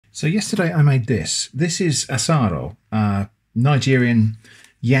So yesterday I made this. This is asaro, Nigerian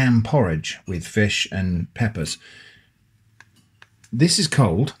yam porridge with fish and peppers. This is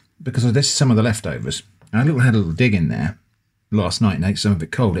cold because this is some of the leftovers. I had a little dig in there last night and ate some of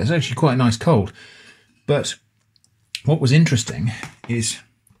it cold. It's actually quite a nice cold. But what was interesting is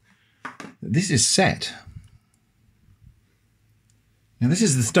that this is set. Now this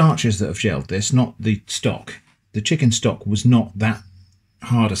is the starches that have gelled this, not the stock. The chicken stock was not that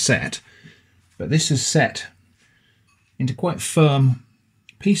hard a set, but this is set into quite firm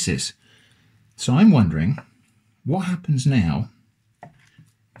pieces. So I'm wondering what happens now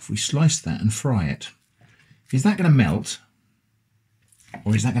if we slice that and fry it. Is that going to melt,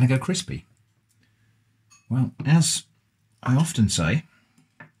 or is that going to go crispy? Well, as I often say,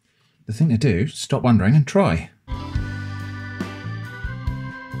 the thing to do is stop wondering and try.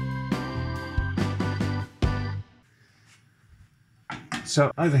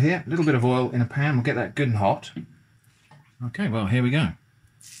 So over here, a little bit of oil in a pan, we'll get that good and hot. Okay, well, here we go.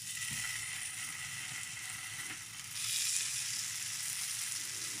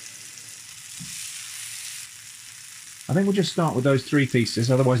 I think we'll just start with those 3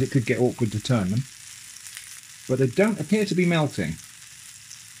 pieces, otherwise it could get awkward to turn them. But they don't appear to be melting.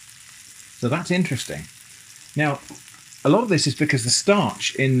 So that's interesting. Now, a lot of this is because the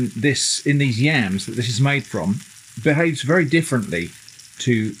starch in these yams that this is made from behaves very differently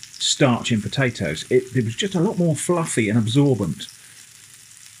to starch in potatoes. It was just a lot more fluffy and absorbent.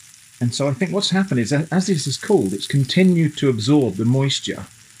 And so I think what's happened is, as this has cooled, it's continued to absorb the moisture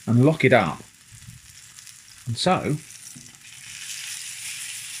and lock it up. And so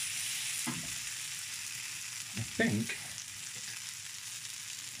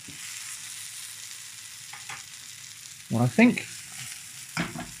I think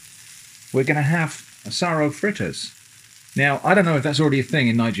we're going to have asaro fritters. Now, I don't know if that's already a thing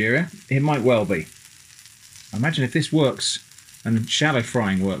in Nigeria. It might well be. I imagine if this works and shallow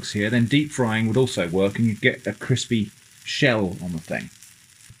frying works here, then deep frying would also work and you'd get a crispy shell on the thing.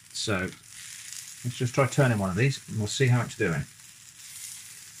 So let's just try turning one of these and we'll see how it's doing.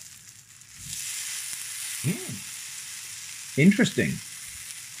 Interesting.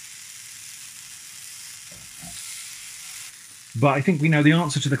 But I think we know the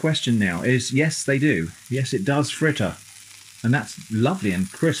answer to the question now is yes, they do. Yes, it does fritter. And that's lovely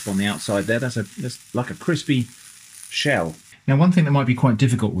and crisp on the outside there. That's like a crispy shell. Now, one thing that might be quite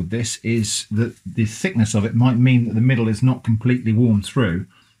difficult with this is that the thickness of it might mean that the middle is not completely warmed through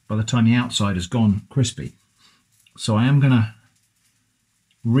by the time the outside has gone crispy. So I am going to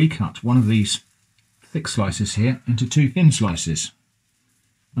recut one of these thick slices here into 2 thin slices.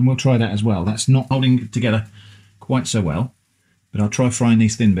 And we'll try that as well. That's not holding it together quite so well, but I'll try frying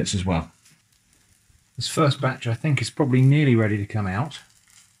these thin bits as well. This first batch, I think, is probably nearly ready to come out.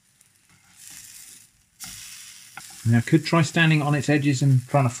 Now, I could try standing on its edges and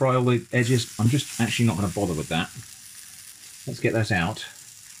trying to fry all the edges. I'm just actually not going to bother with that. Let's get that out.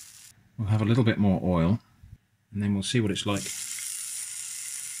 We'll have a little bit more oil, and then we'll see what it's like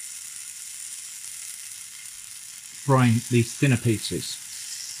frying these thinner pieces.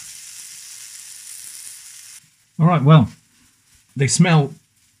 All right, well, they smell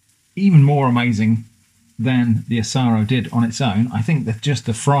even more amazing than the asaro did on its own. I think that just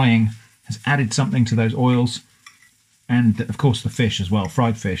the frying has added something to those oils, and of course the fish as well.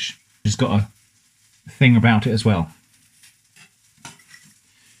 Fried fish has got a thing about it as well.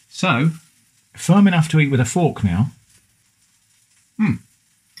 So, firm enough to eat with a fork now.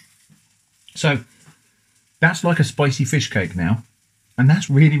 So, that's like a spicy fish cake now, and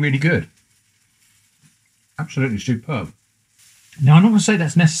that's really, really good. Absolutely superb. Now, I'm not going to say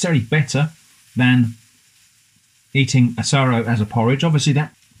that's necessarily better than eating asaro as a porridge. Obviously,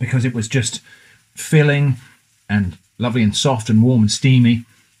 that because it was just filling and lovely and soft and warm and steamy,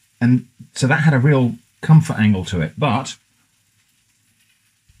 and so that had a real comfort angle to it. But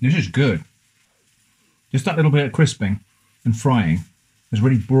this is good. Just that little bit of crisping and frying has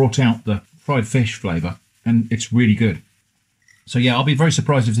really brought out the fried fish flavour, and it's really good. So yeah, I'll be very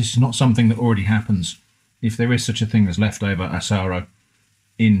surprised if this is not something that already happens, if there is such a thing as leftover asaro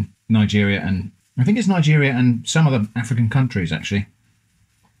in Nigeria, and I think it's Nigeria and some other African countries actually.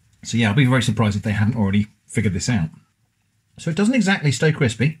 So yeah, I'll be very surprised if they haven't already figured this out. So it doesn't exactly stay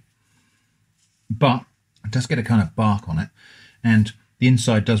crispy, but it does get a kind of bark on it, and the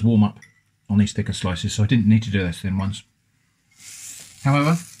inside does warm up on these thicker slices, so I didn't need to do those thin ones.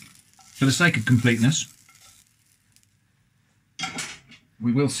 However, for the sake of completeness,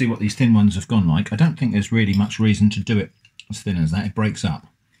 we will see what these thin ones have gone like. I don't think there's really much reason to do it as thin as that. It breaks up.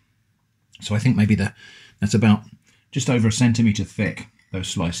 So I think maybe that's about just over 1 centimetre thick. those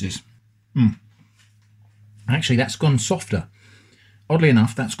slices. Actually, that's gone softer. Oddly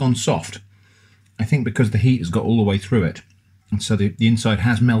enough, that's gone soft. I think because the heat has got all the way through it, and so the inside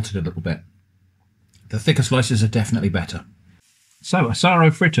has melted a little bit. The thicker slices are definitely better. So,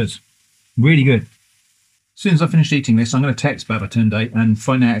 Asaro fritters, really good. As soon as I finished eating this, I'm going to text Babatunde and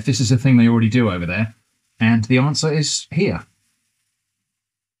find out if this is a thing they already do over there. And the answer is here.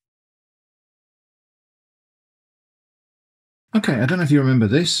 Okay, I don't know if you remember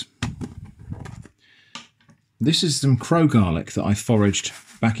this. This is some crow garlic that I foraged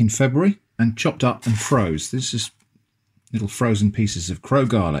back in February and chopped up and froze. This is little frozen pieces of crow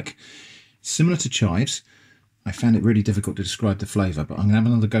garlic. Similar to chives. I found it really difficult to describe the flavour, but I'm going to have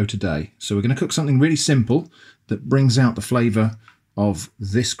another go today. So we're going to cook something really simple that brings out the flavour of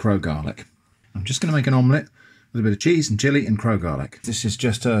this crow garlic. I'm just going to make an omelette with a bit of cheese and chilli and crow garlic. This is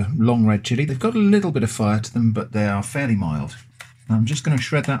just a long red chilli. They've got a little bit of fire to them, but they are fairly mild. And I'm just going to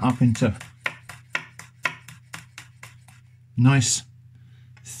shred that up into nice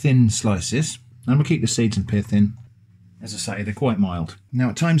thin slices. And we'll keep the seeds and pith in. As I say, they're quite mild. Now,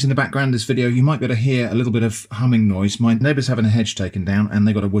 at times in the background of this video, you might be able to hear a little bit of humming noise. My neighbour's having a hedge taken down and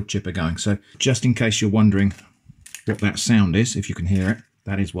they've got a wood chipper going. So just in case you're wondering what that sound is, if you can hear it,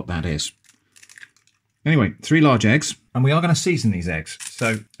 that is what that is. Anyway, 3 large eggs. And we are going to season these eggs.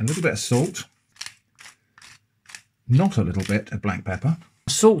 So a little bit of salt. Not a little bit of black pepper.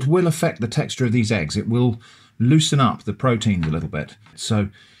 Salt will affect the texture of these eggs. It will loosen up the proteins a little bit. So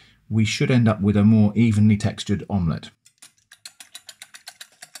we should end up with a more evenly textured omelette.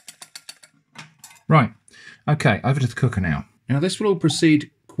 Right, okay, over to the cooker now. Now this will all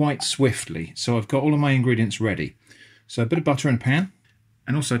proceed quite swiftly, so I've got all of my ingredients ready. So a bit of butter in a pan,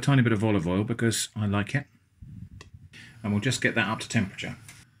 and also a tiny bit of olive oil because I like it. And we'll just get that up to temperature.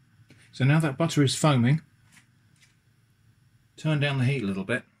 So now that butter is foaming, turn down the heat a little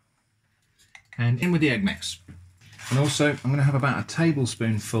bit, and in with the egg mix. And also, I'm going to have about a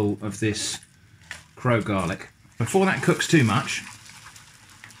tablespoonful of this crow garlic. Before that cooks too much,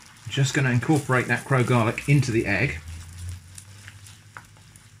 I'm just going to incorporate that crow garlic into the egg.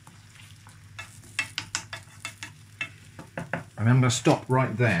 And I'm going to stop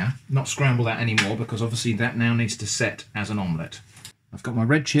right there, not scramble that anymore, because obviously that now needs to set as an omelette. I've got my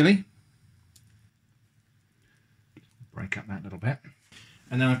red chilli. Break up that little bit.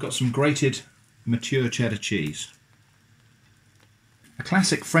 And then I've got some grated mature cheddar cheese. A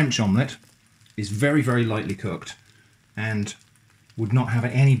classic French omelette is very, very lightly cooked and would not have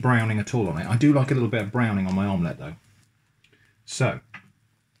any browning at all on it. I do like a little bit of browning on my omelette though. So,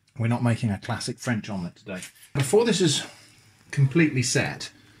 we're not making a classic French omelette today. Before this is completely set,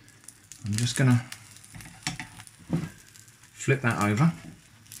 I'm just going to flip that over.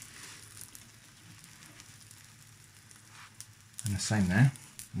 And the same there.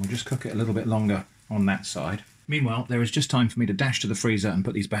 And we'll just cook it a little bit longer on that side. Meanwhile, there is just time for me to dash to the freezer and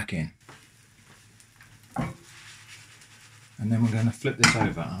put these back in. And then we're going to flip this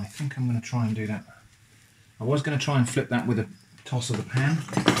over. I think I'm going to try and do that. I was going to try and flip that with a toss of the pan,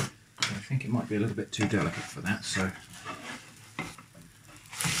 but I think it might be a little bit too delicate for that, so.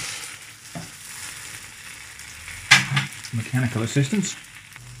 Mechanical assistance.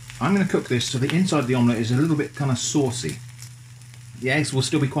 I'm going to cook this so the inside of the omelette is a little bit kind of saucy. The eggs will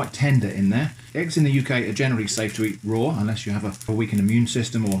still be quite tender in there. Eggs in the UK are generally safe to eat raw, unless you have a weakened immune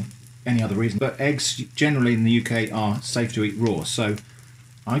system or any other reason. But eggs generally in the UK are safe to eat raw, so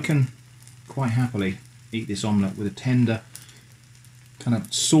I can quite happily eat this omelette with a tender, kind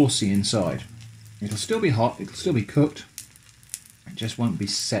of saucy inside. It'll still be hot, it'll still be cooked, it just won't be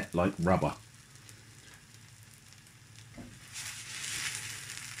set like rubber.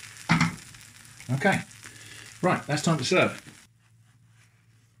 Okay, right, that's time to serve.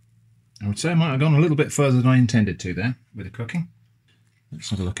 I would say I might have gone a little bit further than I intended to there with the cooking. Let's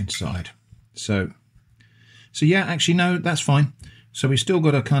have a look inside. So yeah, actually no, that's fine. So we've still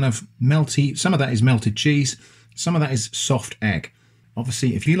got a kind of melty, some of that is melted cheese, some of that is soft egg.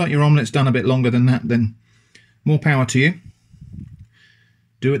 Obviously, if you like your omelettes done a bit longer than that, then more power to you.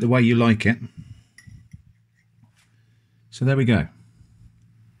 Do it the way you like it. So there we go.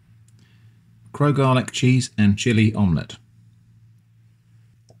 Crow garlic, cheese and chilli omelette.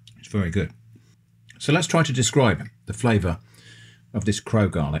 It's very good. So let's try to describe the flavour of this crow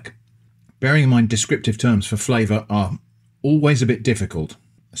garlic. Bearing in mind descriptive terms for flavour are always a bit difficult.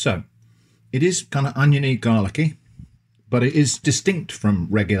 So it is kind of oniony, garlicky, but it is distinct from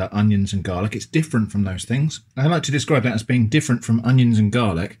regular onions and garlic. It's different from those things. I like to describe that as being different from onions and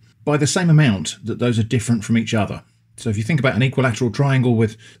garlic by the same amount that those are different from each other. So if you think about an equilateral triangle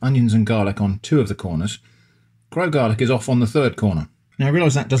with onions and garlic on 2 of the corners, crow garlic is off on the 3rd corner. Now, I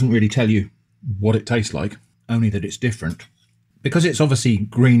realise that doesn't really tell you what it tastes like, only that it's different. Because it's obviously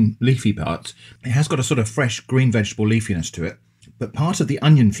green leafy parts, it has got a sort of fresh green vegetable leafiness to it. But part of the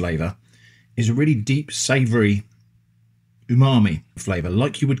onion flavour is a really deep, savoury umami flavour,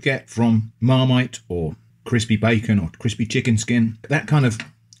 like you would get from Marmite or crispy bacon or crispy chicken skin. That kind of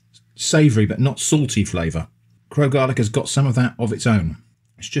savoury but not salty flavour. Crow garlic has got some of that of its own.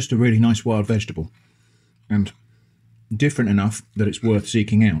 It's just a really nice wild vegetable and different enough that it's worth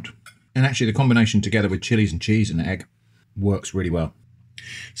seeking out. And actually the combination together with chilies and cheese and egg works really well.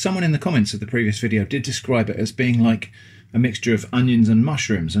 Someone in the comments of the previous video did describe it as being like a mixture of onions and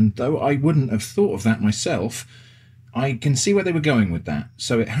mushrooms, and though I wouldn't have thought of that myself, I can see where they were going with that.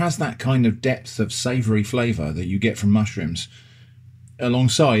 So it has that kind of depth of savoury flavour that you get from mushrooms,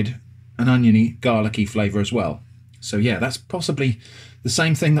 alongside an oniony, garlicky flavour as well. So yeah, that's possibly the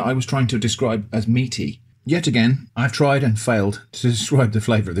same thing that I was trying to describe as meaty. Yet again, I've tried and failed to describe the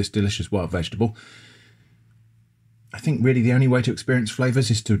flavour of this delicious wild vegetable. I think really the only way to experience flavours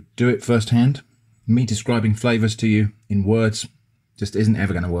is to do it firsthand. Me describing flavours to you in words just isn't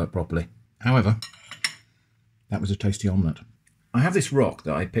ever going to work properly. However, that was a tasty omelette. I have this rock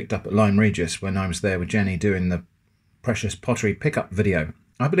that I picked up at Lyme Regis when I was there with Jenny doing the Precious Pottery pickup video.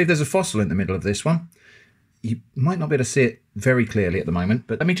 I believe there's a fossil in the middle of this one. You might not be able to see it very clearly at the moment,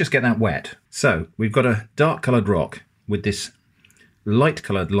 but let me just get that wet. So we've got a dark coloured rock with this light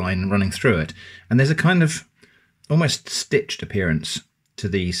coloured line running through it, and there's a kind of almost stitched appearance to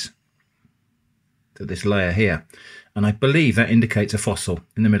this layer here, and I believe that indicates a fossil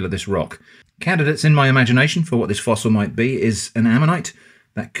in the middle of this rock. Candidates in my imagination for what this fossil might be is an ammonite.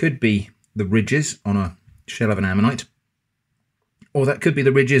 That could be the ridges on a shell of an ammonite, or that could be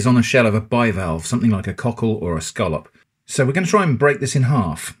the ridges on a shell of a bivalve, something like a cockle or a scallop. So we're going to try and break this in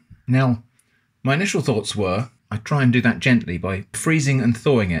half. Now, my initial thoughts were I'd try and do that gently by freezing and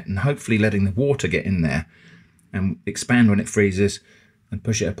thawing it and hopefully letting the water get in there and expand when it freezes and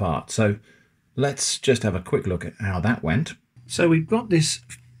push it apart. So let's just have a quick look at how that went. So we've got this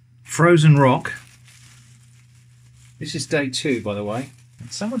frozen rock. This is day 2, by the way.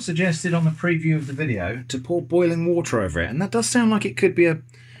 Someone suggested on the preview of the video to pour boiling water over it, and that does sound like it could be a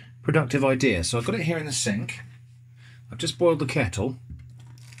productive idea. So I've got it here in the sink. I've just boiled the kettle.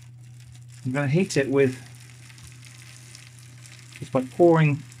 I'm going to heat it just by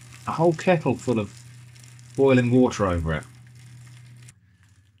pouring a whole kettle full of boiling water over it.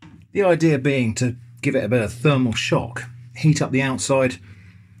 The idea being to give it a bit of thermal shock, heat up the outside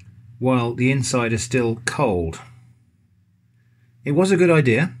while the inside is still cold. It was a good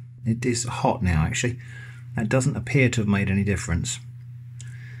idea. It is hot now, actually. That doesn't appear to have made any difference,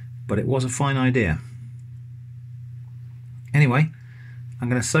 but it was a fine idea. Anyway, I'm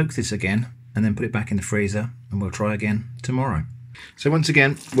going to soak this again and then put it back in the freezer, and we'll try again tomorrow. So once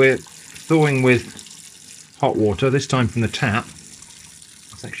again, we're thawing with hot water, this time from the tap.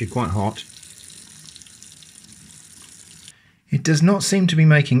 It's actually quite hot. It does not seem to be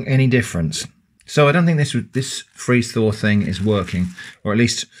making any difference. So I don't think this freeze-thaw thing is working, or at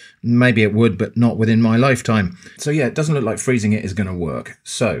least maybe it would, but not within my lifetime. So yeah, it doesn't look like freezing it is going to work.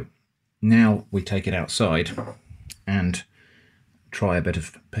 So now we take it outside and try a bit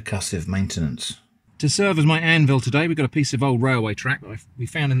of percussive maintenance. To serve as my anvil today, we've got a piece of old railway track that we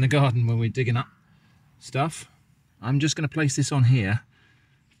found in the garden when we were digging up stuff. I'm just going to place this on here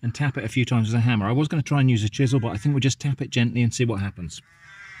and tap it a few times with a hammer. I was going to try and use a chisel, but I think we'll just tap it gently and see what happens.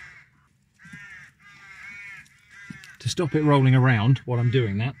 To stop it rolling around while I'm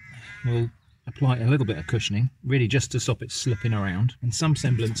doing that, we'll apply a little bit of cushioning, really just to stop it slipping around, and some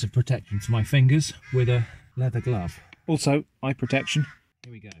semblance of protection for my fingers with a leather glove. Also, eye protection.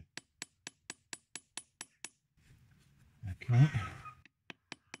 Here we go. Okay.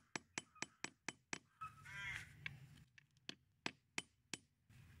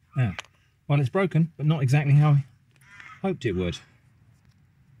 Now, well, it's broken, but not exactly how I hoped it would.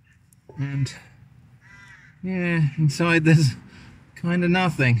 And yeah, inside there's kind of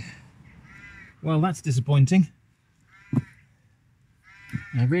nothing. Well, that's disappointing.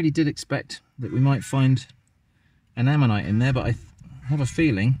 I really did expect that we might find an ammonite in there, but I have a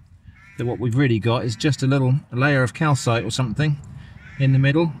feeling that what we've really got is just a layer of calcite or something in the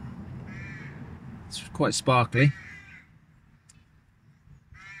middle. It's quite sparkly.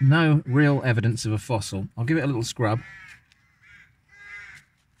 No real evidence of a fossil. I'll give it a little scrub.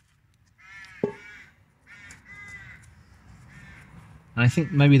 I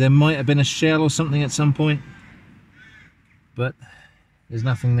think maybe there might have been a shell or something at some point, but there's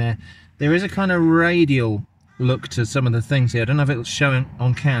nothing there. There is a kind of radial look to some of the things here. I don't know if it's showing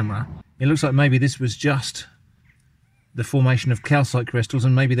on camera. It looks like maybe this was just the formation of calcite crystals,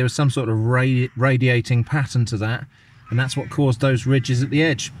 and maybe there was some sort of radiating pattern to that, and that's what caused those ridges at the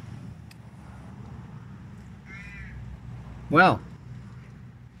edge. Well,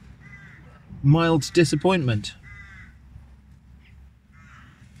 mild disappointment.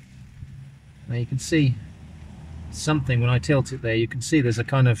 Now you can see something when I tilt it there. You can see there's a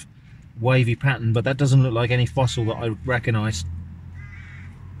kind of wavy pattern, but that doesn't look like any fossil that I recognise.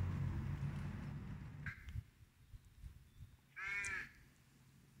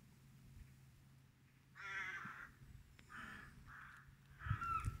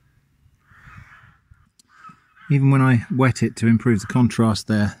 Even when I wet it to improve the contrast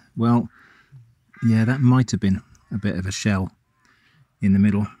there, well, yeah, that might have been a bit of a shell in the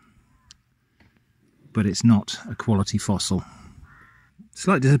middle, but it's not a quality fossil.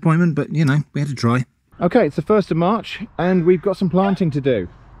 Slight disappointment, but you know, we had to try. Okay, it's the 1st of March and we've got some planting to do.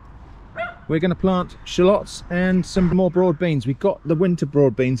 We're going to plant shallots and some more broad beans. We've got the winter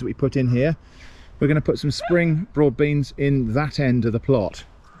broad beans that we put in here. We're going to put some spring broad beans in that end of the plot.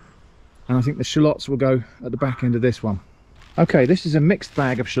 And I think the shallots will go at the back end of this one. Okay, this is a mixed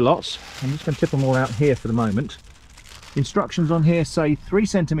bag of shallots. I'm just going to tip them all out here for the moment. Instructions on here say 3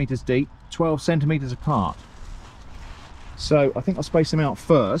 centimetres deep, 12 centimetres apart. So I think I'll space them out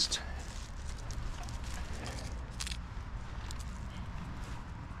first.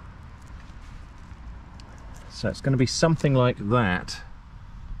 So it's going to be something like that.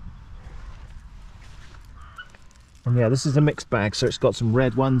 And yeah, this is a mixed bag, so it's got some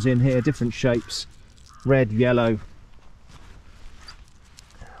red ones in here, different shapes. Red, yellow,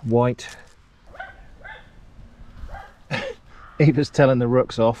 white. Eva's telling the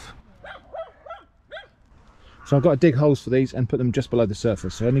rooks off. So I've got to dig holes for these and put them just below the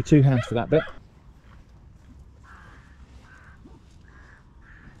surface. So only 2 hands for that bit.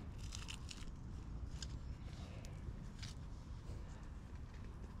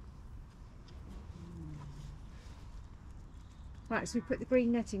 Right, so we put the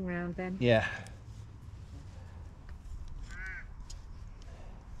green netting round then? Yeah.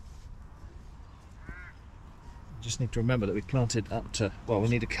 Just need to remember that we planted up to, well, we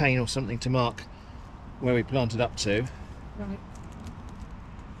need a cane or something to mark where we planted up to. Right.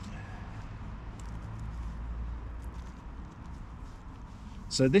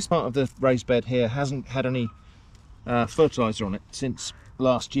 So this part of the raised bed here hasn't had any fertiliser on it since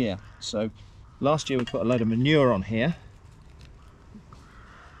last year. So last year we put a load of manure on here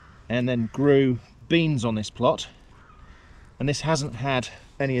and then grew beans on this plot, and this hasn't had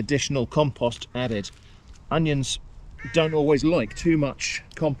any additional compost added. Onions don't always like too much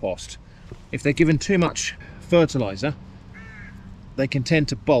compost. If they're given too much fertiliser, they can tend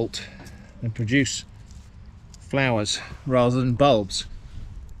to bolt and produce flowers rather than bulbs,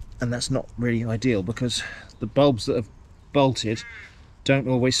 and that's not really ideal because the bulbs that have bolted don't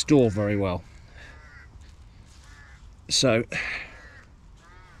always store very well. So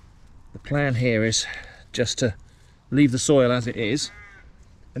the plan here is just to leave the soil as it is,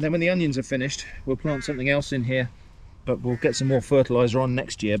 and then when the onions are finished we'll plant something else in here, but we'll get some more fertiliser on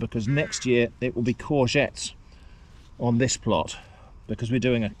next year, because next year it will be courgettes on this plot, because we're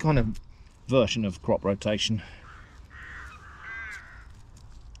doing a kind of version of crop rotation.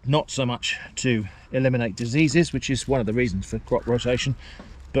 Not so much to eliminate diseases, which is one of the reasons for crop rotation,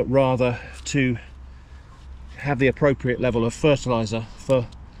 but rather to have the appropriate level of fertiliser for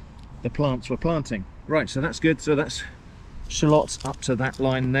the plants we're planting. Right, so that's good. So that's shallots up to that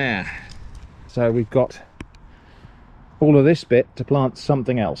line there. So we've got all of this bit to plant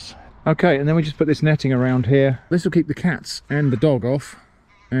something else. Okay, and then we just put this netting around here. This will keep the cats and the dog off,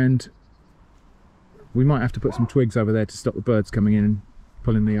 and we might have to put some twigs over there to stop the birds coming in and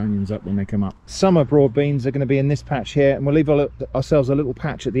pulling the onions up when they come up. Summer broad beans are going to be in this patch here, and we'll leave ourselves a little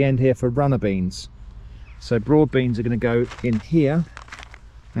patch at the end here for runner beans. So broad beans are going to go in here,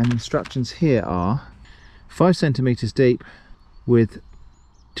 and instructions here are 5 centimetres deep with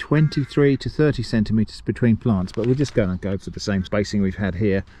 23 to 30 centimetres between plants, but we're just going to go for the same spacing we've had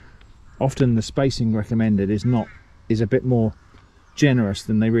here. Often the spacing recommended is a bit more generous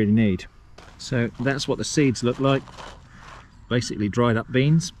than they really need. So that's what the seeds look like. Basically dried up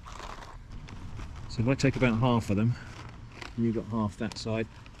beans. So if I take about half of them, and you've got half that side,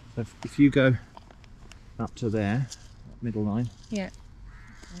 so if you go up to there, that middle line, Yeah.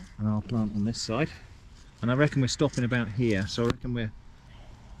 and I'll plant on this side, and I reckon we're stopping about here, so I reckon we're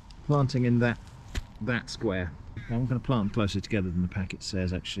planting in that square. I'm going to plant them closer together than the packet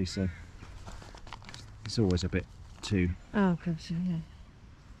says actually, so it's always a bit too... Oh, gosh, yeah.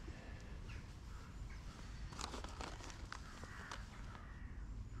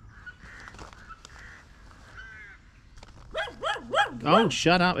 Oh,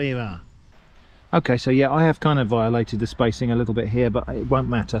 shut up, Eva. Okay, so yeah, I have kind of violated the spacing a little bit here, but it won't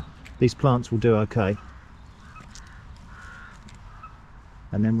matter. These plants will do okay.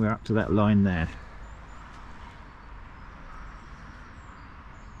 And then we're up to that line there.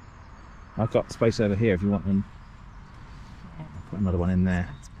 I've got space over here if you want one. I'll put another one in there.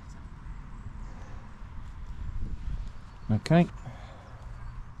 Okay.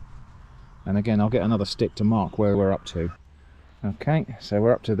 And again, I'll get another stick to mark where we're up to. Okay, so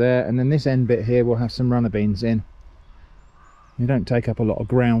we're up to there, and then this end bit here we'll have some runner beans in. You don't take up a lot of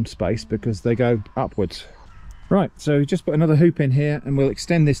ground space because they go upwards. Right, so just put another hoop in here, and we'll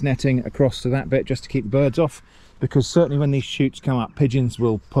extend this netting across to that bit just to keep the birds off, because certainly when these shoots come up, pigeons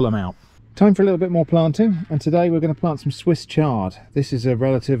will pull them out. Time for a little bit more planting, and today we're going to plant some Swiss chard. This is a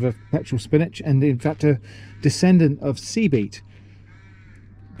relative of petrel spinach, and in fact a descendant of sea beet,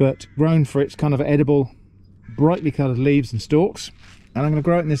 but grown for its kind of edible, brightly coloured leaves and stalks. And I'm going to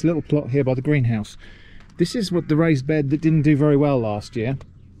grow it in this little plot here by the greenhouse. This is what the raised bed that didn't do very well last year,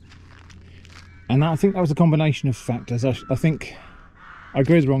 and I think that was a combination of factors. I think I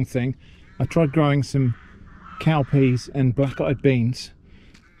grew the wrong thing. I tried growing some cowpeas and black-eyed beans,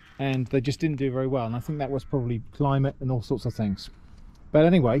 and they just didn't do very well, and I think that was probably climate and all sorts of things. But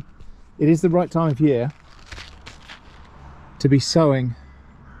anyway, it is the right time of year to be sowing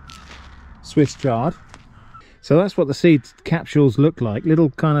Swiss chard. So that's what the seed capsules look like,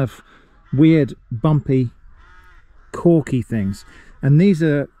 little kind of weird bumpy corky things, and these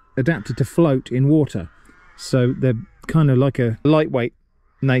are adapted to float in water, so they're kind of like a lightweight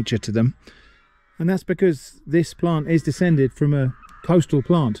nature to them. And that's because this plant is descended from a coastal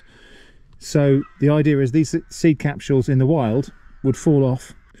plant, so the idea is these seed capsules in the wild would fall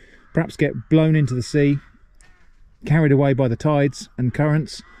off, perhaps get blown into the sea, carried away by the tides and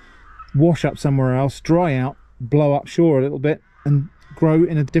currents, wash up somewhere else, dry out, blow up shore a little bit, and grow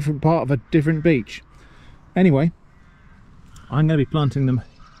in a different part of a different beach. Anyway, I'm going to be planting them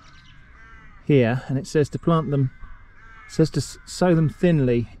here, and it says to plant them, it says to sow them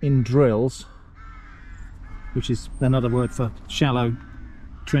thinly in drills, which is another word for shallow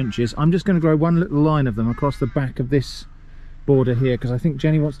trenches. I'm just going to grow one little line of them across the back of this border here, because I think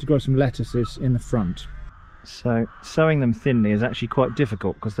Jenny wants to grow some lettuces in the front. So sowing them thinly is actually quite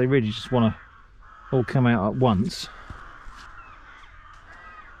difficult because they really just want to all come out at once.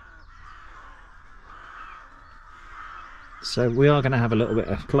 So we are going to have a little bit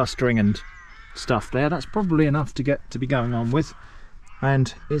of clustering and stuff there. That's probably enough to get to be going on with.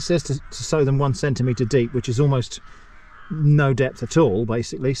 And it says to sow them 1 centimetre deep, which is almost no depth at all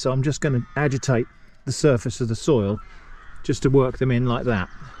basically. So I'm just going to agitate the surface of the soil just to work them in like that.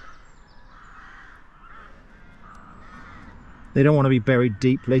 They don't want to be buried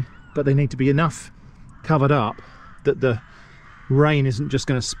deeply, but they need to be enough covered up that the rain isn't just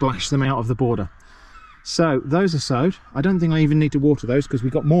going to splash them out of the border. So those are sowed. I don't think I even need to water those because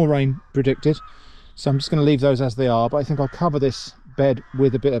we've got more rain predicted, so I'm just going to leave those as they are, but I think I'll cover this bed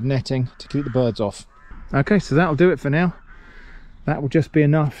with a bit of netting to keep the birds off. Okay, so that'll do it for now. That will just be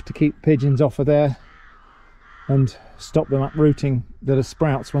enough to keep pigeons off of there and stop them uprooting the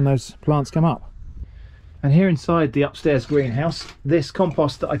sprouts when those plants come up. And here inside the upstairs greenhouse, this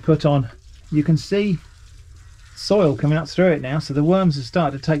compost that I put on, you can see soil coming up through it now, so the worms have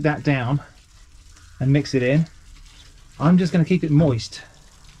started to take that down and mix it in. I'm just going to keep it moist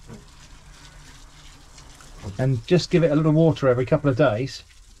and just give it a little water every couple of days.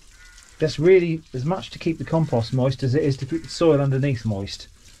 That's really as much to keep the compost moist as it is to keep the soil underneath moist,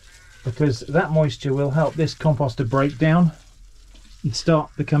 because that moisture will help this compost to break down and start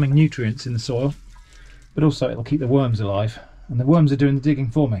becoming nutrients in the soil, but also it'll keep the worms alive, and the worms are doing the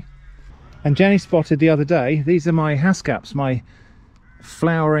digging for me. And Jenny spotted the other day, these are my hascaps, my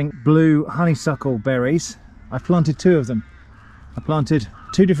flowering blue honeysuckle berries. I've planted 2 of them. I planted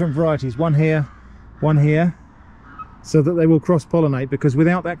 2 different varieties, one here, so that they will cross-pollinate, because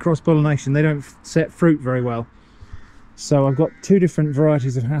without that cross-pollination they don't set fruit very well. So I've got 2 different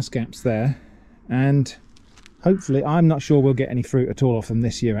varieties of hascaps there, and hopefully, I'm not sure we'll get any fruit at all off them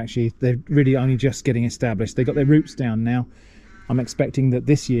this year actually. They're really only just getting established. They got their roots down now. I'm expecting that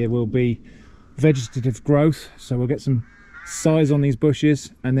this year will be vegetative growth, so we'll get some size on these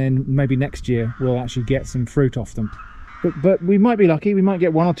bushes, and then maybe next year we'll actually get some fruit off them. But we might be lucky, we might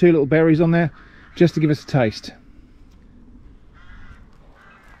get 1 or 2 little berries on there just to give us a taste.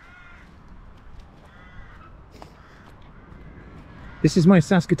 This is my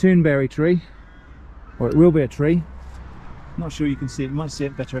Saskatoon berry tree, or it will be a tree. I'm not sure you can see it. You might see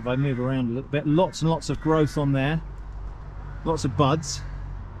it better if I move around a little bit. Lots and lots of growth on there. Lots of buds.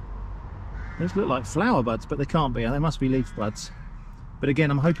 Those look like flower buds, but they can't be. They must be leaf buds. But again,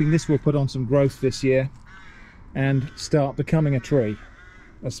 I'm hoping this will put on some growth this year and start becoming a tree,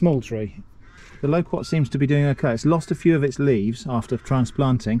 a small tree. The loquat seems to be doing okay. It's lost a few of its leaves after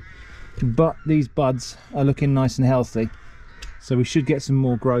transplanting, but these buds are looking nice and healthy, so we should get some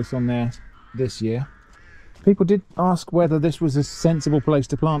more growth on there this year. People did ask whether this was a sensible place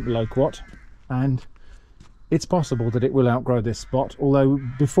to plant the loquat, and it's possible that it will outgrow this spot, although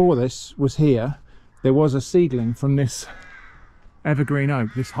before this was here, there was a seedling from this evergreen oak,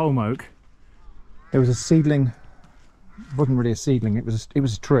 this holm oak. There was a seedling, it wasn't really a seedling, it was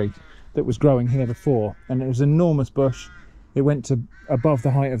a tree that was growing here before, and it was an enormous bush. It went to above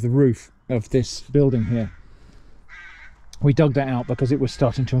the height of the roof of this building here. We dug that out because it was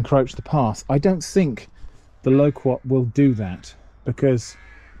starting to encroach the path. I don't think the loquat will do that, because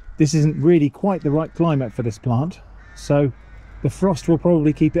this isn't really quite the right climate for this plant, so the frost will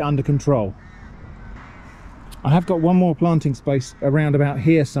probably keep it under control. I have got one more planting space around about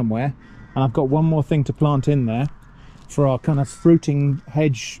here somewhere, and I've got one more thing to plant in there for our kind of fruiting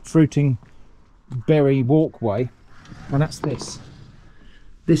hedge, fruiting berry walkway, and that's this.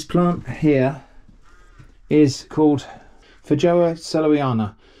 This plant here is called Fossible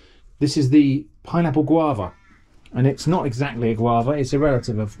celoiana. This is the pineapple guava, and it's not exactly a guava, it's a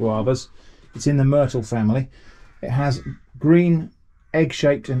relative of guavas. It's in the myrtle family. It has green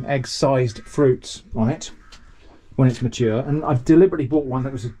egg-shaped and egg-sized fruits on it when it's mature, and I've deliberately bought one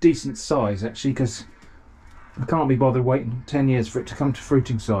that was a decent size actually, because I can't be bothered waiting 10 years for it to come to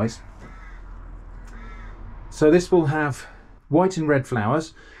fruiting size. So this will have white and red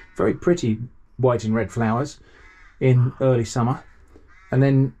flowers, very pretty white and red flowers in early summer, and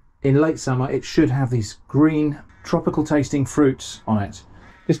then in late summer it should have these green tropical tasting fruits on it.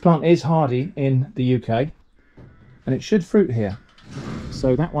 This plant is hardy in the UK, and it should fruit here.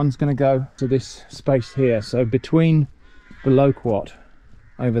 So that one's going to go to this space here, so between the loquat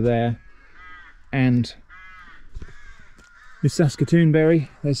over there and the Saskatoon berry,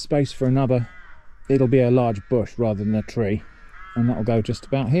 there's space for another. It'll be a large bush rather than a tree, and that'll go just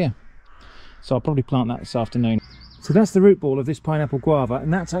about here. So I'll probably plant that this afternoon. So that's the root ball of this pineapple guava,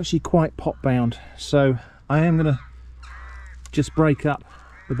 and that's actually quite pot bound, so I am going to just break up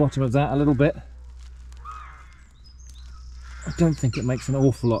the bottom of that a little bit. I don't think it makes an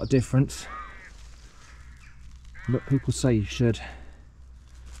awful lot of difference, but people say you should,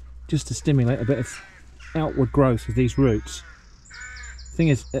 just to stimulate a bit of outward growth of these roots. The thing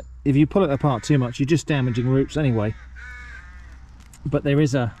is, if you pull it apart too much, you're just damaging roots anyway. But there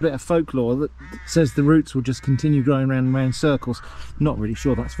is a bit of folklore that says the roots will just continue growing round and round in circles. Not really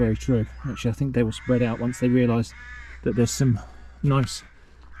sure that's very true. Actually, I think they will spread out once they realise that there's some nice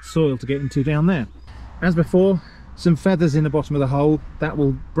soil to get into down there. As before, some feathers in the bottom of the hole. That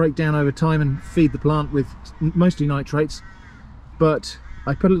will break down over time and feed the plant with mostly nitrates, but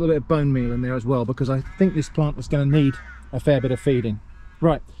I put a little bit of bone meal in there as well, because I think this plant was going to need a fair bit of feeding.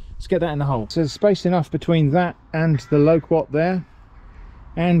 Right, let's get that in the hole. So there's space enough between that and the loquat there,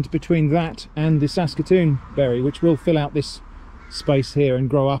 and between that and the Saskatoon berry, which will fill out this space here and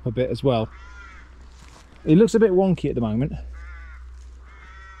grow up a bit as well. It looks a bit wonky at the moment,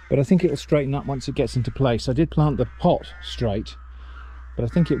 but I think it will straighten up once it gets into place. I did plant the pot straight, but I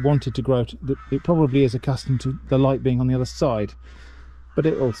think it wanted to grow. It probably is accustomed to the light being on the other side, but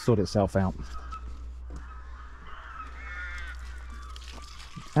it will sort itself out.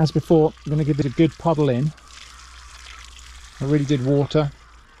 As before, I'm going to give it a good puddle in, a really good water,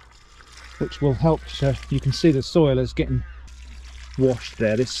 which will help. So you can see the soil is getting washed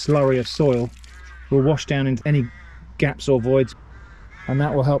there. This slurry of soil will wash down into any gaps or voids, and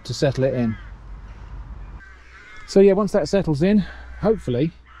that will help to settle it in. So yeah, once that settles in,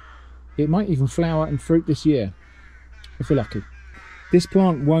 hopefully it might even flower and fruit this year, if we're lucky. This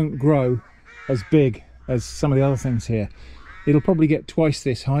plant won't grow as big as some of the other things here. It'll probably get twice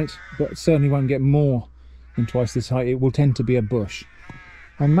this height, but certainly won't get more than twice this height. It will tend to be a bush.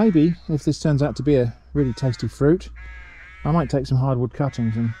 And maybe, if this turns out to be a really tasty fruit, I might take some hardwood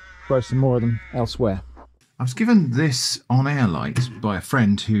cuttings and grow some more of them elsewhere. I was given this on-air light by a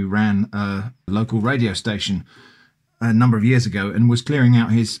friend who ran a local radio station a number of years ago and was clearing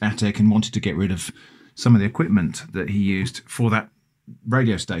out his attic and wanted to get rid of some of the equipment that he used for that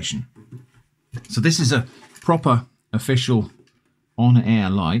radio station. So this is a proper official on-air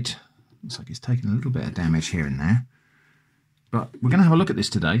light. Looks like it's taken a little bit of damage here and there. But we're going to have a look at this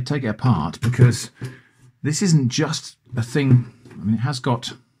today, take it apart, because this isn't just a thing. I mean, it has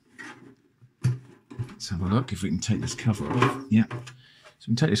got... Let's have a look if we can take this cover off. Yeah, so we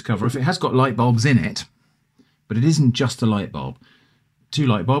can take this cover off. It has got light bulbs in it, but it isn't just a light bulb. 2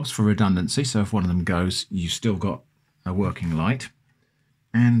 light bulbs for redundancy, so if one of them goes, you've still got a working light.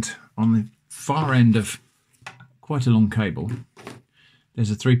 And on the far end of quite a long cable,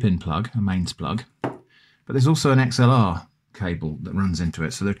 there's a 3-pin plug, a mains plug, but there's also an XLR cable that runs into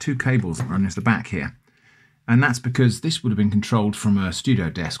it. So there are 2 cables that run into the back here. And that's because this would have been controlled from a studio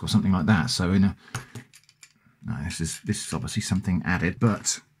desk or something like that. So in a... No, this is obviously something added,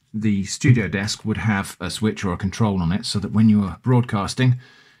 but the studio desk would have a switch or a control on it so that when you are broadcasting,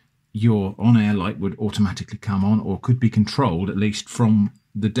 your on-air light would automatically come on, or could be controlled at least from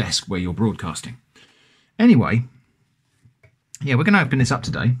the desk where you're broadcasting. Anyway, yeah, we're going to open this up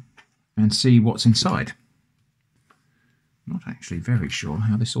today and see what's inside. I'm not actually very sure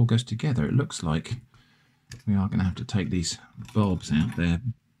how this all goes together. It looks like we are going to have to take these bulbs out there.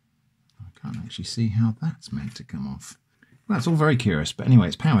 I can't actually see how that's meant to come off. Well, that's all very curious, but anyway,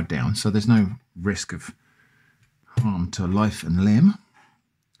 it's powered down, so there's no risk of harm to life and limb.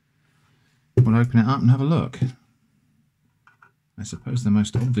 We'll open it up and have a look. I suppose the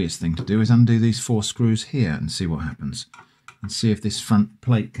most obvious thing to do is undo these 4 screws here and see what happens, and see if this front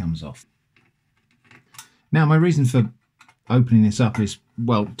plate comes off. Now, my reason for opening this up is,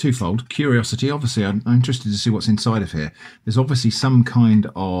 well, twofold. Curiosity, obviously, I'm interested to see what's inside of here. There's obviously some kind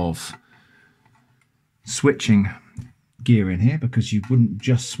of switching gear in here, because you wouldn't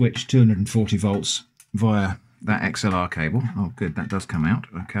just switch 240 volts via that XLR cable. Oh, good, that does come out.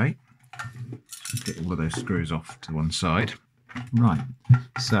 Okay. Let's get all of those screws off to one side. Right,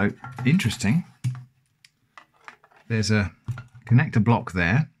 so interesting. There's a connector block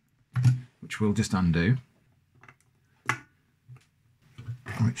there, which we'll just undo,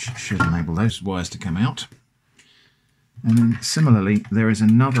 which should enable those wires to come out. And then similarly, there is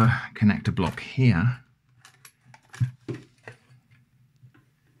another connector block here,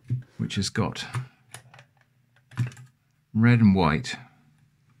 which has got red and white.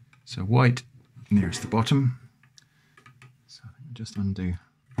 So white nearest the bottom. So I'll just undo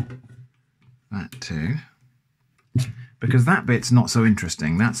that too, because that bit's not so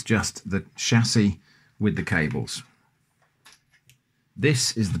interesting. That's just the chassis with the cables.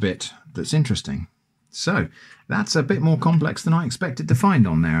 This is the bit that's interesting. So that's a bit more complex than I expected to find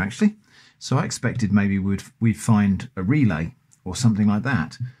on there, actually. So I expected maybe we'd find a relay or something like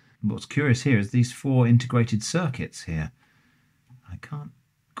that. What's curious here is these 4 integrated circuits here. I can't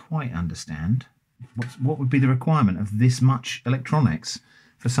quite understand what would be the requirement of this much electronics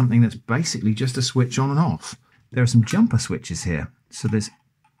for something that's basically just a switch on and off. There are some jumper switches here, so there's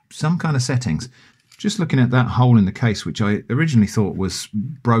some kind of settings. Just looking at that hole in the case, which I originally thought was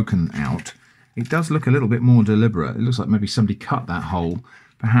broken out, it does look a little bit more deliberate. It looks like maybe somebody cut that hole.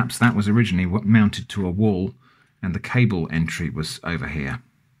 Perhaps that was originally mounted to a wall and the cable entry was over here.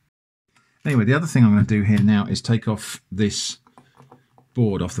 Anyway, the other thing I'm going to do here now is take off this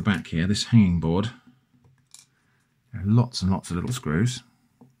board off the back here, this hanging board. There are lots and lots of little screws.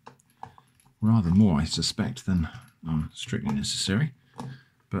 Rather more, I suspect, than are strictly necessary.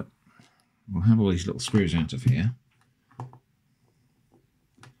 But we'll have all these little screws out of here.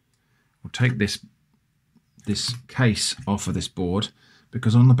 We'll take this case off of this board,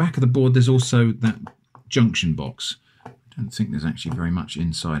 because on the back of the board there's also that junction box. I don't think there's actually very much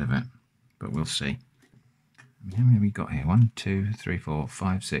inside of it, but we'll see. How many have we got here? 1, 2, 3, 4,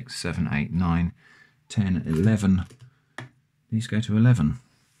 5, 6, 7, 8, 9, 10, 11. These go to 11.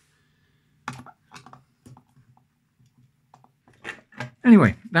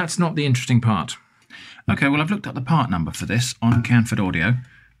 Anyway, that's not the interesting part. Okay, well, I've looked up the part number for this on Canford Audio.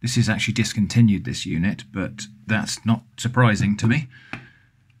 This is actually discontinued, this unit, but that's not surprising to me.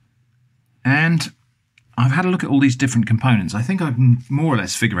 And I've had a look at all these different components. I think I can more or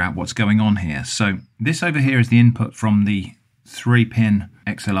less figure out what's going on here. So this over here is the input from the 3-pin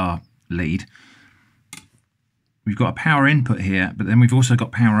XLR lead. We've got a power input here, but then we've also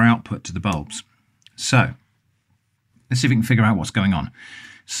got power output to the bulbs. So let's see if we can figure out what's going on.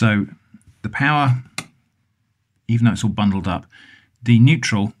 So the power, even though it's all bundled up, the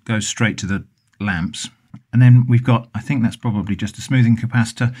neutral goes straight to the lamps. And then we've got, I think that's probably just a smoothing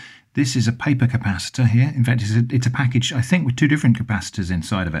capacitor. This is a paper capacitor here. In fact, it's a package, I think, with 2 different capacitors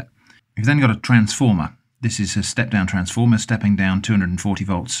inside of it. We've then got a transformer. This is a step-down transformer, stepping down 240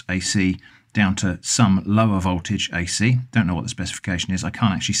 volts AC down to some lower voltage AC. Don't know what the specification is. I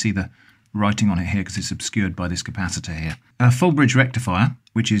can't actually see the writing on it here because it's obscured by this capacitor here. A full bridge rectifier,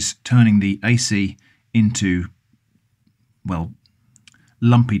 which is turning the AC into, well,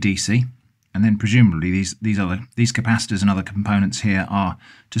 lumpy DC. And then presumably these capacitors and other components here are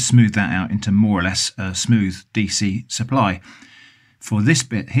to smooth that out into more or less a smooth DC supply for this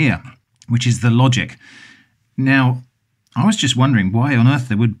bit here, which is the logic. Now, I was just wondering why on earth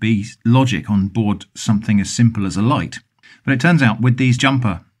there would be logic on board something as simple as a light. But it turns out with these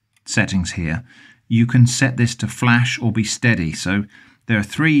jumper settings here, you can set this to flash or be steady. So there are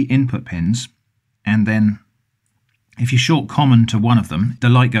 3 input pins, and then if you short common to one of them, the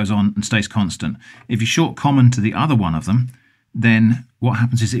light goes on and stays constant. If you short common to the other one of them, then what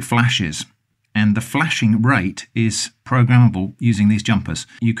happens is it flashes. And the flashing rate is programmable using these jumpers.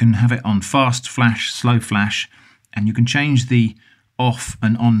 You can have it on fast flash, slow flash, and you can change the off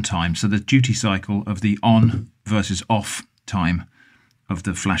and on time. So the duty cycle of the on versus off time of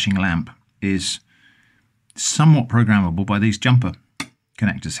the flashing lamp is somewhat programmable by these jumper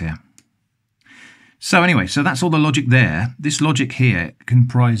connectors here. So anyway, so that's all the logic there. This logic here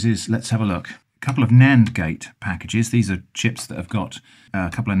comprises, let's have a look, a couple of NAND gate packages. These are chips that have got a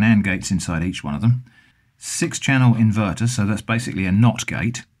couple of NAND gates inside each one of them. 6-channel inverters, so that's basically a NOT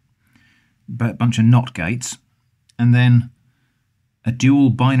gate, a bunch of NOT gates, and then a dual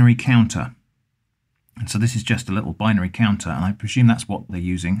binary counter. And so this is just a little binary counter, and I presume that's what they're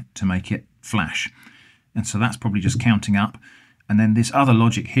using to make it flash. And so that's probably just counting up. And then this other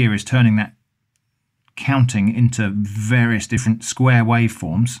logic here is turning that counting into various different square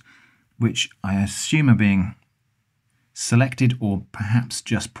waveforms, which I assume are being selected or perhaps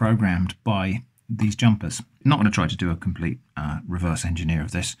just programmed by these jumpers. I'm not going to try to do a complete reverse engineer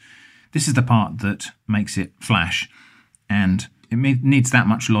of this. This is the part that makes it flash, and it needs that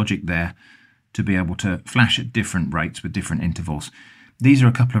much logic there to be able to flash at different rates with different intervals. These are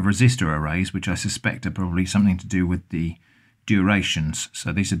a couple of resistor arrays, which I suspect are probably something to do with the durations.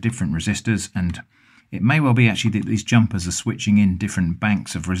 So these are different resistors, and it may well be actually that these jumpers are switching in different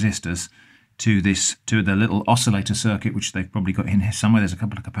banks of resistors to the little oscillator circuit, which they've probably got in here somewhere. There's a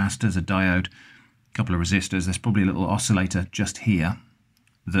couple of capacitors, a diode, a couple of resistors. There's probably a little oscillator just here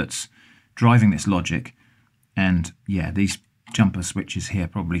that's driving this logic. And yeah, these jumper switches here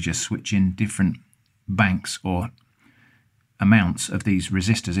probably just switch in different banks or amounts of these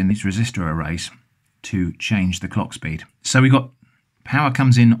resistors in these resistor arrays to change the clock speed. So we've got power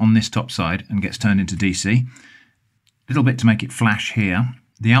comes in on this top side and gets turned into DC. A little bit to make it flash here.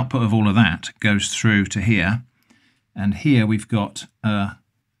 The output of all of that goes through to here. And here we've got a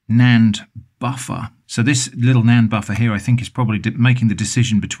NAND buffer. So this little NAND buffer here I think is probably making the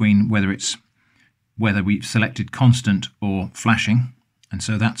decision between whether we've selected constant or flashing. And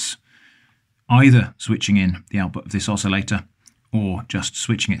so that's either switching in the output of this oscillator or just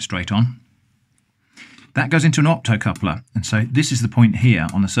switching it straight on. That goes into an optocoupler, and so this is the point here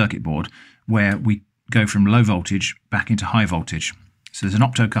on the circuit board where we go from low voltage back into high voltage. So there's an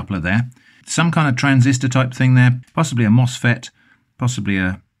optocoupler there, some kind of transistor type thing there, possibly a MOSFET, possibly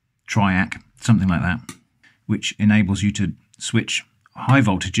a triac, something like that, which enables you to switch high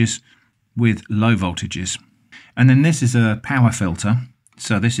voltages with low voltages. And then this is a power filter,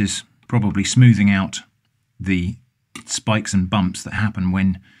 so this is probably smoothing out the spikes and bumps that happen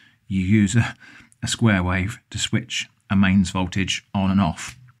when you use a square wave to switch a mains voltage on and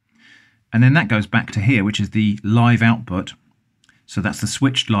off. And then that goes back to here, which is the live output. So that's the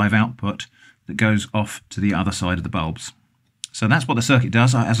switched live output that goes off to the other side of the bulbs. So that's what the circuit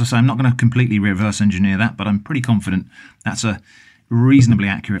does. As I say, I'm not going to completely reverse engineer that, but I'm pretty confident that's a reasonably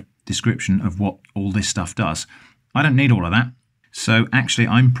accurate description of what all this stuff does. I don't need all of that. So actually,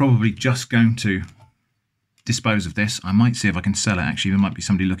 I'm probably just going to dispose of this. I might see if I can sell it. Actually, there might be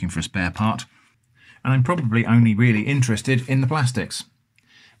somebody looking for a spare part. And I'm probably only really interested in the plastics,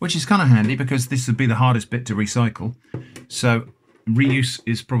 which is kind of handy because this would be the hardest bit to recycle. So reuse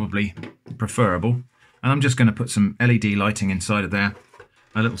is probably preferable. And I'm just going to put some LED lighting inside of there,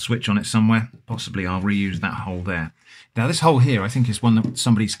 a little switch on it somewhere. Possibly I'll reuse that hole there. Now this hole here I think is one that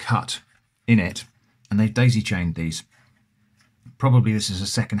somebody's cut in it, and they've daisy chained these. Probably this is a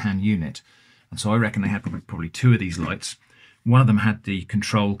second-hand unit, and so I reckon they had probably 2 of these lights. One of them had the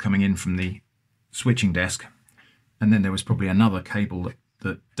control coming in from the switching desk, and then there was probably another cable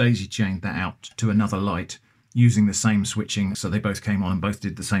that daisy chained that out to another light using the same switching, so they both came on and both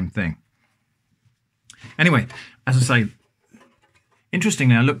did the same thing. Anyway, as I say,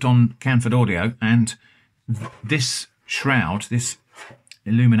 interestingly, I looked on Canford Audio, and this shroud, this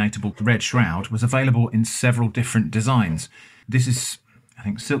illuminatable red shroud, was available in several different designs. This is, I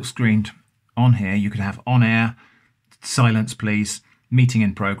think, silk screened on here. You could have on air, silence please, meeting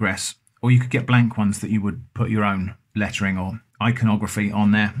in progress, or you could get blank ones that you would put your own lettering or iconography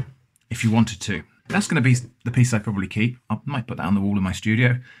on there if you wanted to. That's going to be the piece I probably keep. I might put that on the wall in my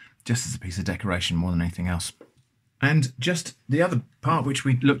studio, just as a piece of decoration more than anything else. And just the other part which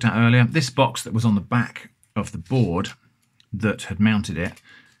we looked at earlier, this box that was on the back of the board that had mounted it,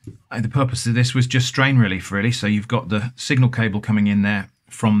 the purpose of this was just strain relief really. So you've got the signal cable coming in there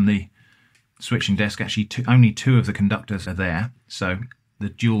from the switching desk. Actually, only 2 of the conductors are there, so the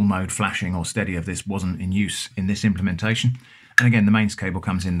dual mode flashing or steady of this wasn't in use in this implementation. And again, the mains cable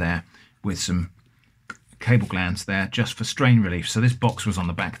comes in there with some cable glands there just for strain relief. So this box was on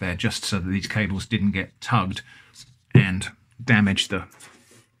the back there just so that these cables didn't get tugged and damage the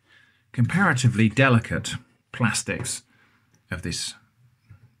comparatively delicate plastics of this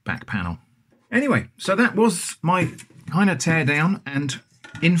back panel. Anyway, so that was my kind of teardown and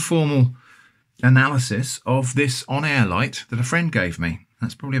informal analysis of this on-air light that a friend gave me.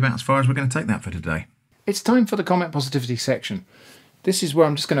 That's probably about as far as we're going to take that for today. It's time for the comment positivity section. This is where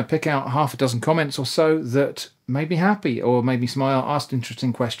I'm just going to pick out half a dozen comments or so that made me happy or made me smile, asked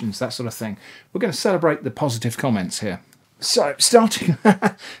interesting questions, that sort of thing. We're going to celebrate the positive comments here. So, starting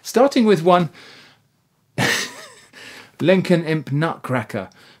with one, Lincoln Imp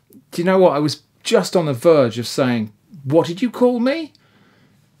Nutcracker. Do you know what? I was just on the verge of saying, what did you call me?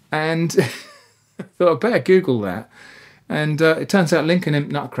 And I thought I'd better Google that. And it turns out Lincoln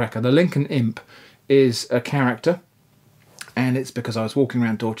Imp Nutcracker, the Lincoln Imp, is a character. And it's because I was walking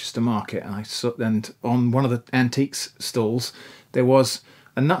around Dorchester Market and I saw, and on one of the antiques stalls there was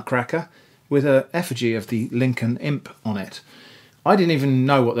a nutcracker with an effigy of the Lincoln Imp on it. I didn't even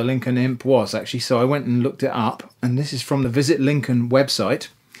know what the Lincoln Imp was actually, so I went and looked it up, and this is from the Visit Lincoln website.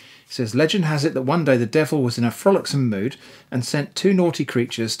 It says, legend has it that one day the devil was in a frolicsome mood and sent 2 naughty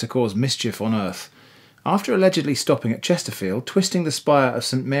creatures to cause mischief on earth. After allegedly stopping at Chesterfield, twisting the spire of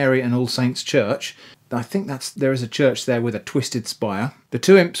St Mary and All Saints Church, I think there is a church there with a twisted spire, the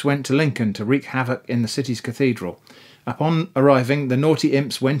 2 imps went to Lincoln to wreak havoc in the city's cathedral. Upon arriving, the naughty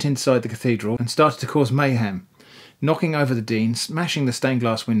imps went inside the cathedral and started to cause mayhem, knocking over the dean, smashing the stained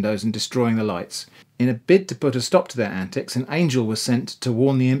glass windows and destroying the lights. In a bid to put a stop to their antics, an angel was sent to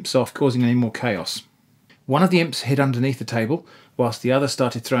warn the imps off causing any more chaos. One of the imps hid underneath the table, whilst the other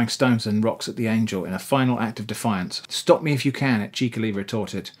started throwing stones and rocks at the angel in a final act of defiance. "Stop me if you can," it cheekily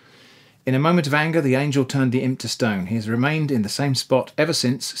retorted. In a moment of anger, the angel turned the imp to stone. He has remained in the same spot ever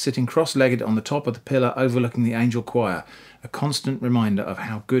since, sitting cross-legged on the top of the pillar overlooking the angel choir, a constant reminder of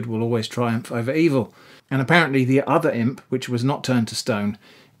how good will always triumph over evil. And apparently the other imp, which was not turned to stone,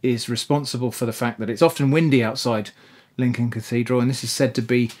 is responsible for the fact that it's often windy outside Lincoln Cathedral, and this is said to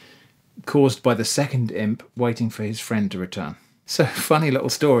be caused by the second imp waiting for his friend to return. So, funny little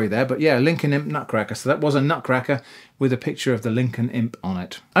story there, but yeah, Lincoln Imp Nutcracker. So that was a nutcracker with a picture of the Lincoln Imp on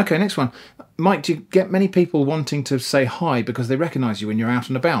it. Okay, next one. Mike, do you get many people wanting to say hi because they recognise you when you're out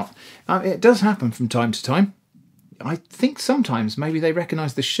and about? It does happen from time to time. I think sometimes maybe they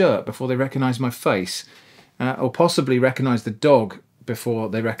recognise the shirt before they recognise my face, or possibly recognise the dog before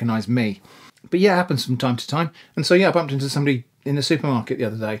they recognise me. But yeah, it happens from time to time. And so yeah, I bumped into somebody in the supermarket the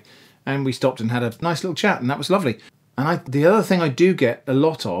other day, and we stopped and had a nice little chat, and that was lovely. And the other thing I do get a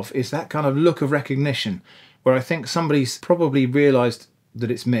lot of is that kind of look of recognition, where I think somebody's probably realised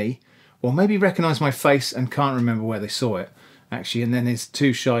that it's me, or maybe recognised my face and can't remember where they saw it, actually, and then is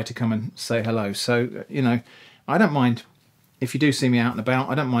too shy to come and say hello. So, you know, I don't mind if you do see me out and about.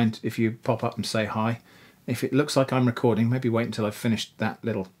 I don't mind if you pop up and say hi. If it looks like I'm recording, maybe wait until I've finished that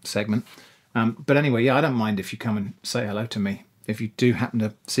little segment. But anyway, yeah, I don't mind if you come and say hello to me, if you do happen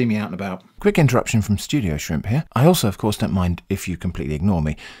to see me out and about. Quick interruption from Studio Shrimp here. I also, of course, don't mind if you completely ignore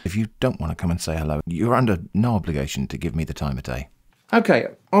me. If you don't want to come and say hello, you're under no obligation to give me the time of day. Okay,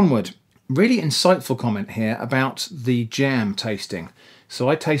 onward. Really insightful comment here about the jam tasting. So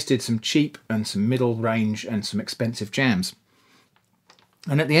I tasted some cheap and some middle range and some expensive jams.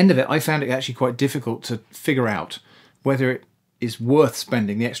 And at the end of it, I found it actually quite difficult to figure out whether it is worth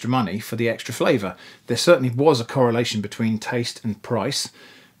spending the extra money for the extra flavour. There certainly was a correlation between taste and price,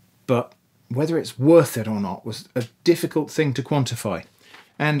 but whether it's worth it or not was a difficult thing to quantify.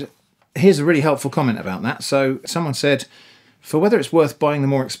 And here's a really helpful comment about that. So someone said, for whether it's worth buying the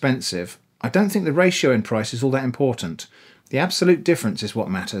more expensive, I don't think the ratio in price is all that important. The absolute difference is what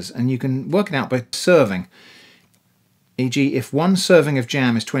matters, and you can work it out by serving. E.g., if one serving of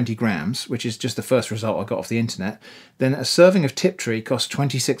jam is 20 grams, which is just the first result I got off the internet, then a serving of Tiptree costs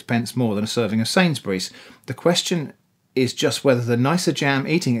 26 pence more than a serving of Sainsbury's. The question is just whether the nicer jam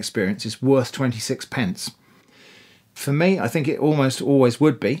eating experience is worth 26 pence. For me, I think it almost always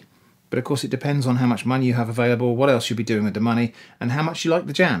would be, but of course it depends on how much money you have available, what else you'll be doing with the money, and how much you like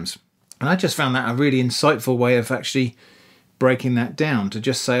the jams. And I just found that a really insightful way of actually breaking that down, to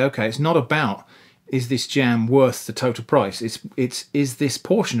just say, okay, it's not about is this jam worth the total price? It's is this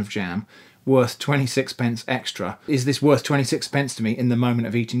portion of jam worth 26 pence extra? Is this worth 26 pence to me in the moment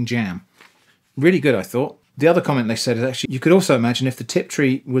of eating jam? Really good, I thought. The other comment they said is actually, you could also imagine if the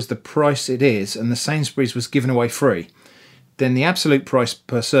Tiptree was the price it is and the Sainsbury's was given away free, then the absolute price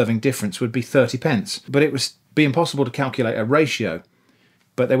per serving difference would be 30 pence. But it would be impossible to calculate a ratio.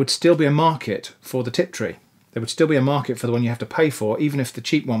 But there would still be a market for the tip tree. There would still be a market for the one you have to pay for, even if the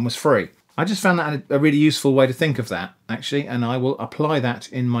cheap one was free. I just found that a really useful way to think of that, actually, and I will apply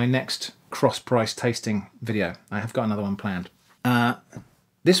that in my next cross-price tasting video. I have got another one planned.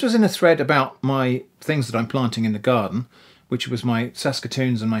 This was in a thread about my things that I'm planting in the garden, which was my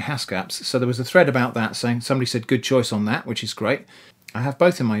Saskatoons and my Haskaps. So there was a thread about that saying, somebody said good choice on that, which is great. I have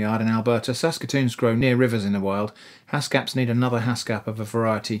both in my yard in Alberta. Saskatoons grow near rivers in the wild. Haskaps need another Haskap of a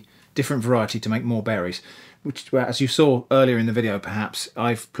variety, different variety to make more berries. Which, as you saw earlier in the video perhaps,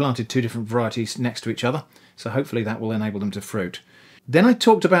 I've planted 2 different varieties next to each other. So hopefully that will enable them to fruit. Then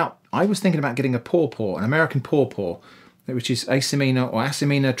I was thinking about getting a pawpaw, an American pawpaw, which is Asimina or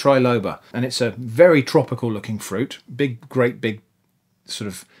Asimina triloba. And it's a very tropical looking fruit. Great big sort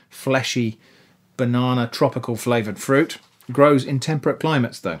of fleshy banana tropical flavoured fruit. Grows in temperate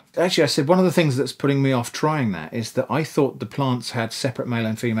climates though. Actually, I said one of the things that's putting me off trying that is that I thought the plants had separate male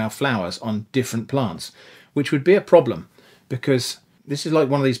and female flowers on different plants, which would be a problem because this is like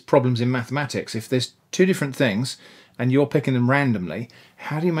one of these problems in mathematics. If there's 2 different things and you're picking them randomly,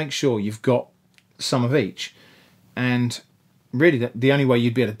 how do you make sure you've got some of each? And really the only way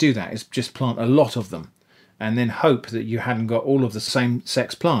you'd be able to do that is just plant a lot of them and then hope that you hadn't got all of the same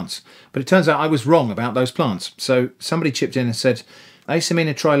sex plants. But it turns out I was wrong about those plants. So somebody chipped in and said,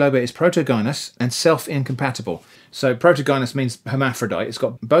 Asimina triloba is protogynous and self-incompatible. So protogynous means hermaphrodite. It's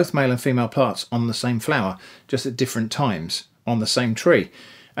got both male and female parts on the same flower, just at different times on the same tree.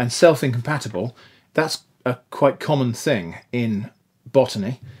 And self-incompatible, that's a quite common thing in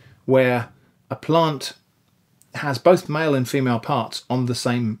botany, where a plant has both male and female parts on the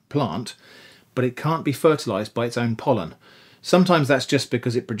same plant, but it can't be fertilized by its own pollen. Sometimes that's just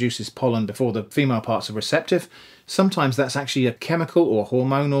because it produces pollen before the female parts are receptive. Sometimes that's actually a chemical or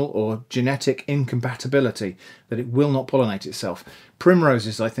hormonal or genetic incompatibility, that it will not pollinate itself.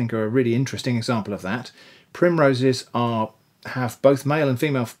 Primroses, I think, are a really interesting example of that. Primroses have both male and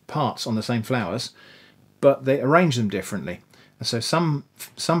female parts on the same flowers, but they arrange them differently. And so some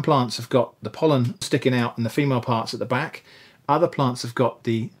plants have got the pollen sticking out and the female parts at the back. Other plants have got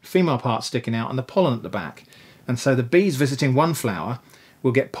the female parts sticking out and the pollen at the back. And so the bees visiting one flower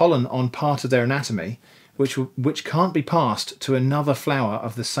will get pollen on part of their anatomy, which can't be passed to another flower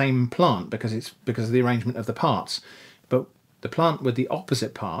of the same plant because of the arrangement of the parts. But the plant with the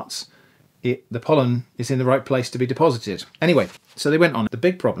opposite parts, the pollen is in the right place to be deposited. Anyway, so they went on. The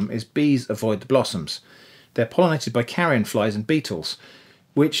big problem is bees avoid the blossoms. They're pollinated by carrion flies and beetles,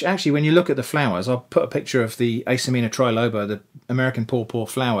 which actually, when you look at the flowers, I'll put a picture of the Asimina triloba, the American pawpaw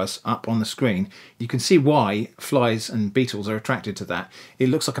flowers, up on the screen. You can see why flies and beetles are attracted to that. It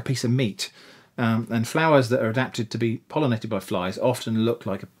looks like a piece of meat. And flowers that are adapted to be pollinated by flies often look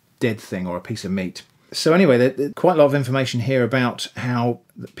like a dead thing or a piece of meat. So anyway, there's quite a lot of information here about how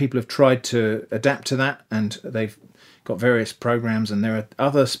people have tried to adapt to that, and they've got various programs, and there are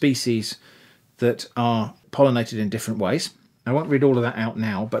other species that are pollinated in different ways. I won't read all of that out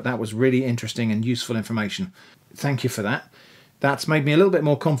now, but that was really interesting and useful information. Thank you for that. That's made me a little bit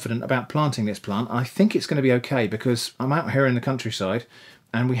more confident about planting this plant. I think it's going to be okay because I'm out here in the countryside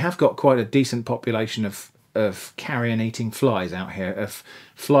and we have got quite a decent population of carrion-eating flies out here, of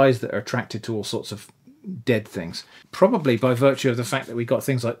flies that are attracted to all sorts of dead things. Probably by virtue of the fact that we've got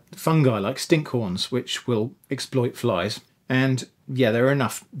things like fungi, like stinkhorns, which will exploit flies. And yeah, there are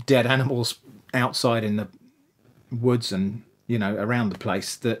enough dead animals outside in the woods and around the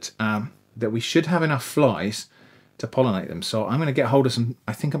place that we should have enough flies to pollinate them. So I'm going to get hold of some.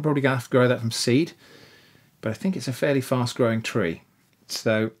 I think I'm probably going to have to grow that from seed, but I think it's a fairly fast growing tree.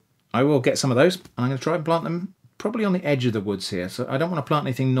 So I will get some of those and I'm going to try and plant them probably on the edge of the woods here. So I don't want to plant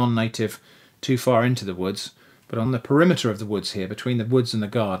anything non-native too far into the woods, but on the perimeter of the woods here, between the woods and the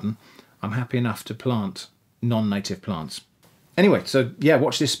garden, I'm happy enough to plant non-native plants. Anyway, so yeah,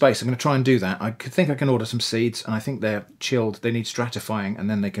 watch this space. I'm going to try and do that. I think I can order some seeds, and I think they're chilled. They need stratifying, and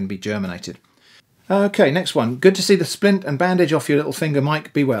then they can be germinated. Okay, next one. Good to see the splint and bandage off your little finger,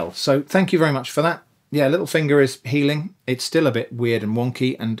 Mike. Be well. So thank you very much for that. Yeah, little finger is healing. It's still a bit weird and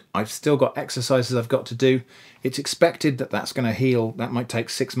wonky, and I've still got exercises I've got to do. It's expected that that's going to heal. That might take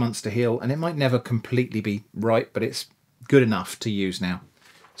 6 months to heal, and it might never completely be right, but it's good enough to use now.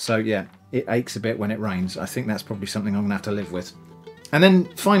 So yeah, it aches a bit when it rains. I think that's probably something I'm going to have to live with. And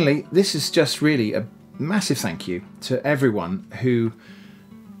then finally, this is just really a massive thank you to everyone who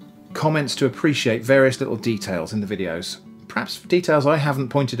comments to appreciate various little details in the videos. Perhaps details I haven't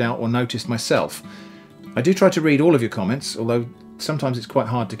pointed out or noticed myself. I do try to read all of your comments, although sometimes it's quite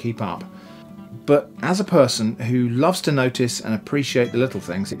hard to keep up. But as a person who loves to notice and appreciate the little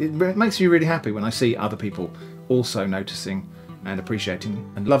things, it makes me really happy when I see other people also noticing and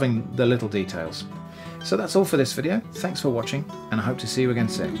appreciating and loving the little details. So that's all for this video. Thanks for watching, and I hope to see you again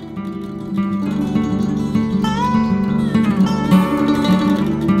soon.